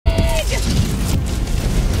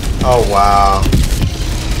Oh wow.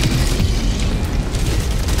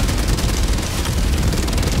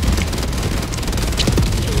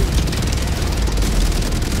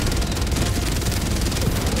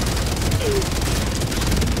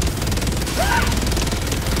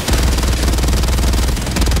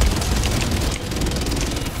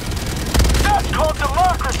 That's called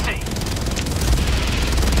democracy!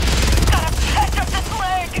 Gotta patch up this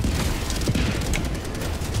leg!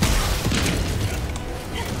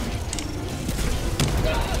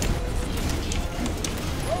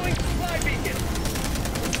 Rolling supply beacon!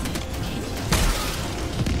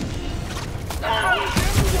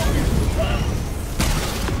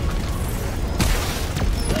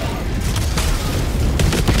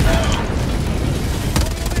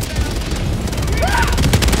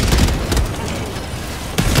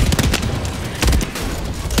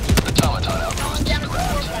 Automaton outpost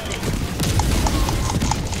scrapped.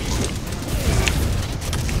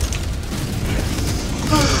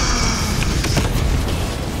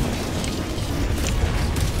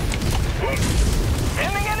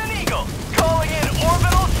 Sending in an eagle! Calling in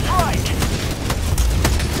orbital strike!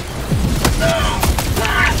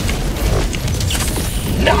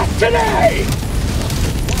 Not today!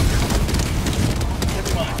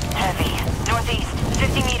 Heavy. Northeast.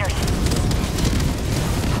 50 meters.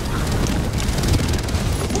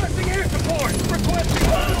 Requesting air support! Requesting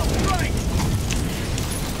orbital strike!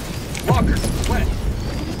 Walker, west.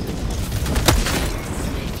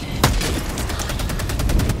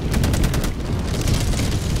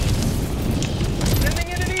 Sending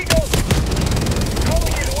in an eagle!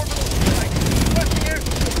 Calling in orbital strike! Requesting air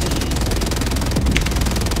support!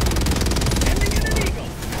 Sending in an eagle!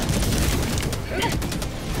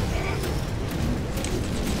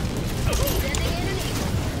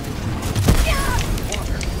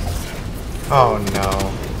 Oh no.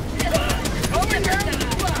 Coming down the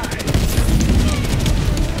slide!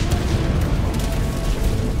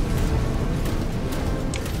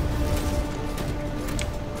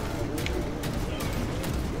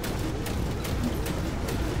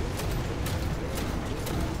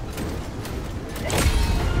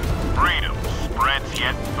 Freedom spreads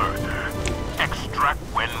yet further. Extract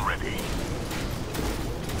when ready.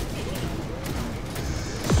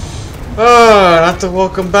 Not the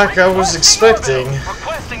welcome back I was expecting.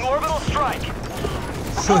 Requesting orbital strike!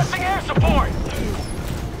 Requesting air support!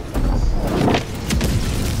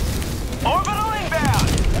 Orbital inbound!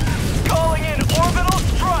 Calling in orbital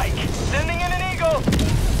strike! Sending in an eagle!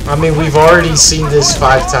 I mean, we've already seen this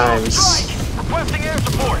 5 times. Requesting air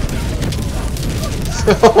support!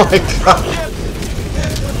 Oh my god.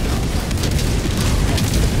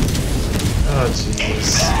 Oh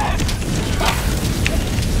jeez.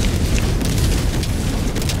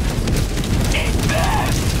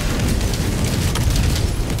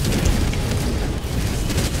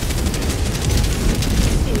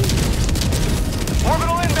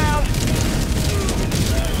 Orbital inbound!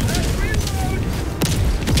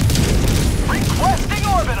 Requesting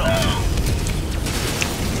orbital!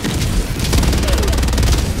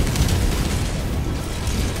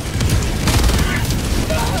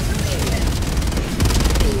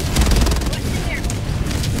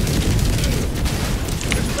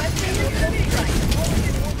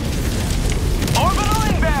 Orbital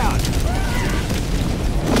inbound!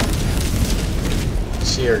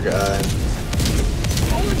 Cheer gun.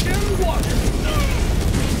 Rolling down the water!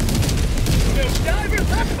 No divers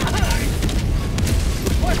left behind!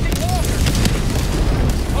 Requesting walker!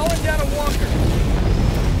 Calling down a walker!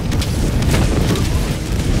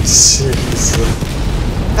 Seriously.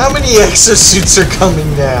 How many exosuits are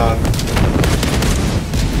coming down?